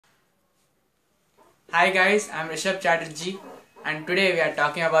Hi guys, I'm Rishabh Chatterjee and today we are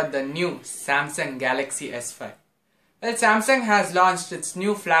talking about the new Samsung Galaxy S5. Well, Samsung has launched its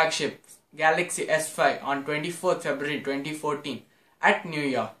new flagship Galaxy S5 on 24th February 2014 at New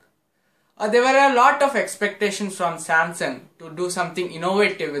York. There were a lot of expectations from Samsung to do something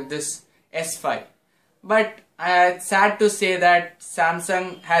innovative with this S5. But it's sad to say that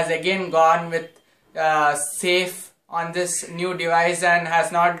Samsung has again gone with safe on this new device and has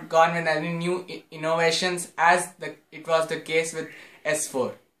not gone with any new innovations as it was the case with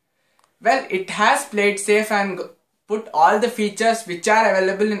S4. Well, it has played safe and put all the features which are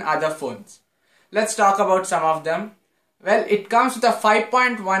available in other phones. Let's talk about some of them. Well, it comes with a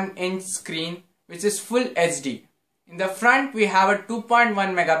 5.1-inch screen which is full HD. In the front we have a 2.1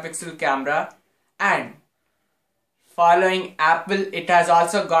 megapixel camera, and following Apple, it has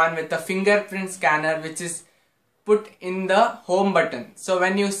also gone with a fingerprint scanner which is put in the home button. So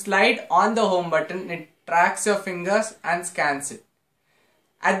when you slide on the home button, it tracks your fingers and scans it.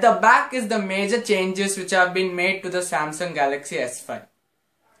 At the back is the major changes which have been made to the Samsung Galaxy S5.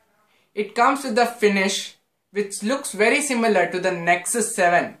 It comes with the finish which looks very similar to the Nexus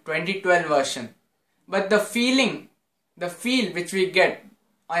 7 2012 version. But the feel which we get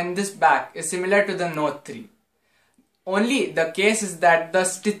on this back is similar to the Note 3. Only the case is that the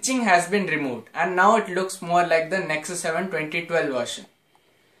stitching has been removed and now it looks more like the Nexus 7 2012 version.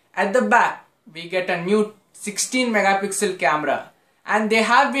 At the back we get a new 16 megapixel camera, and they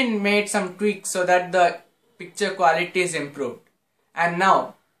have been made some tweaks so that the picture quality is improved, and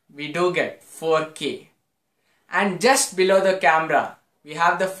now we do get 4K. And just below the camera we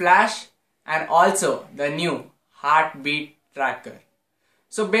have the flash and also the new heartbeat tracker.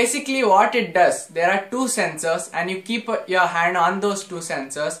 So basically what it does, there are two sensors and you keep your hand on those two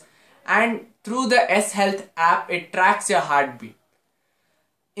sensors, and through the S Health app it tracks your heartbeat.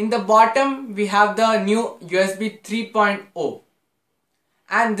 In the bottom we have the new USB 3.0,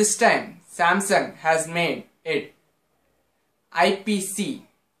 and this time Samsung has made it IPC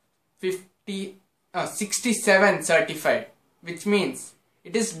 67 certified, which means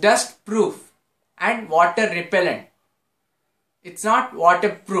it is dust proof and water repellent. It's not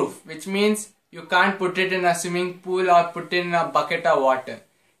waterproof, which means you can't put it in a swimming pool or put it in a bucket of water.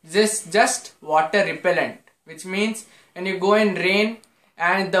 It's just water repellent, which means when you go in rain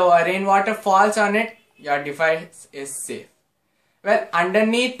and the rainwater falls on it, your device is safe. Well,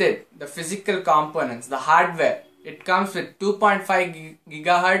 underneath it, the physical components, the hardware, it comes with 2.5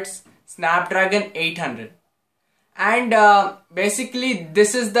 GHz Snapdragon 800. And basically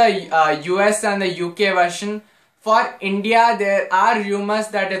this is the US and the UK version. For India, there are rumors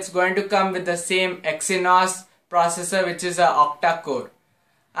that it's going to come with the same Exynos processor, which is a octa-core.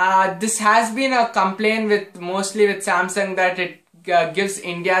 This has been a complaint mostly with Samsung, that it gives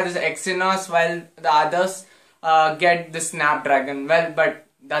India this Exynos while the others get the Snapdragon. Well, but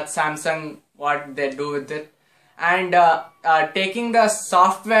that's Samsung, what they do with it. And taking the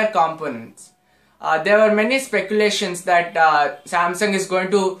software components, there were many speculations that Samsung is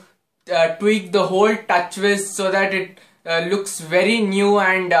going to tweak the whole TouchWiz so that it looks very new,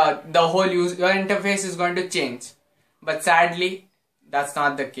 and the whole user interface is going to change. But sadly, that's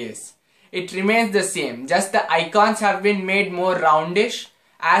not the case. It remains the same, just the icons have been made more roundish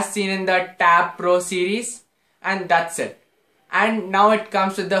as seen in the Tab Pro series, and that's it. And now it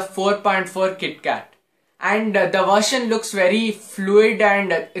comes with the 4.4 KitKat, and the version looks very fluid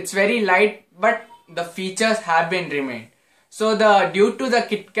and it's very light, but the features have been remained. So due to the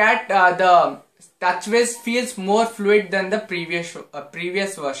KitKat, the TouchWiz feels more fluid than the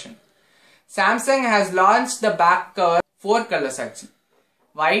previous version. Samsung has launched the back cover 4 colors actually: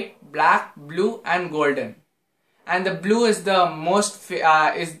 white, black, blue, and golden. And the blue is the most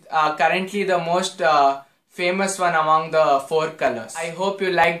currently the most famous one among the 4 colors. I hope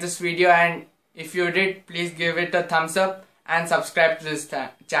you liked this video, and if you did, please give it a thumbs up and subscribe to this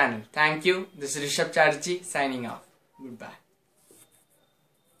channel. Thank you. This is Rishabh Chatterjee signing off. Goodbye.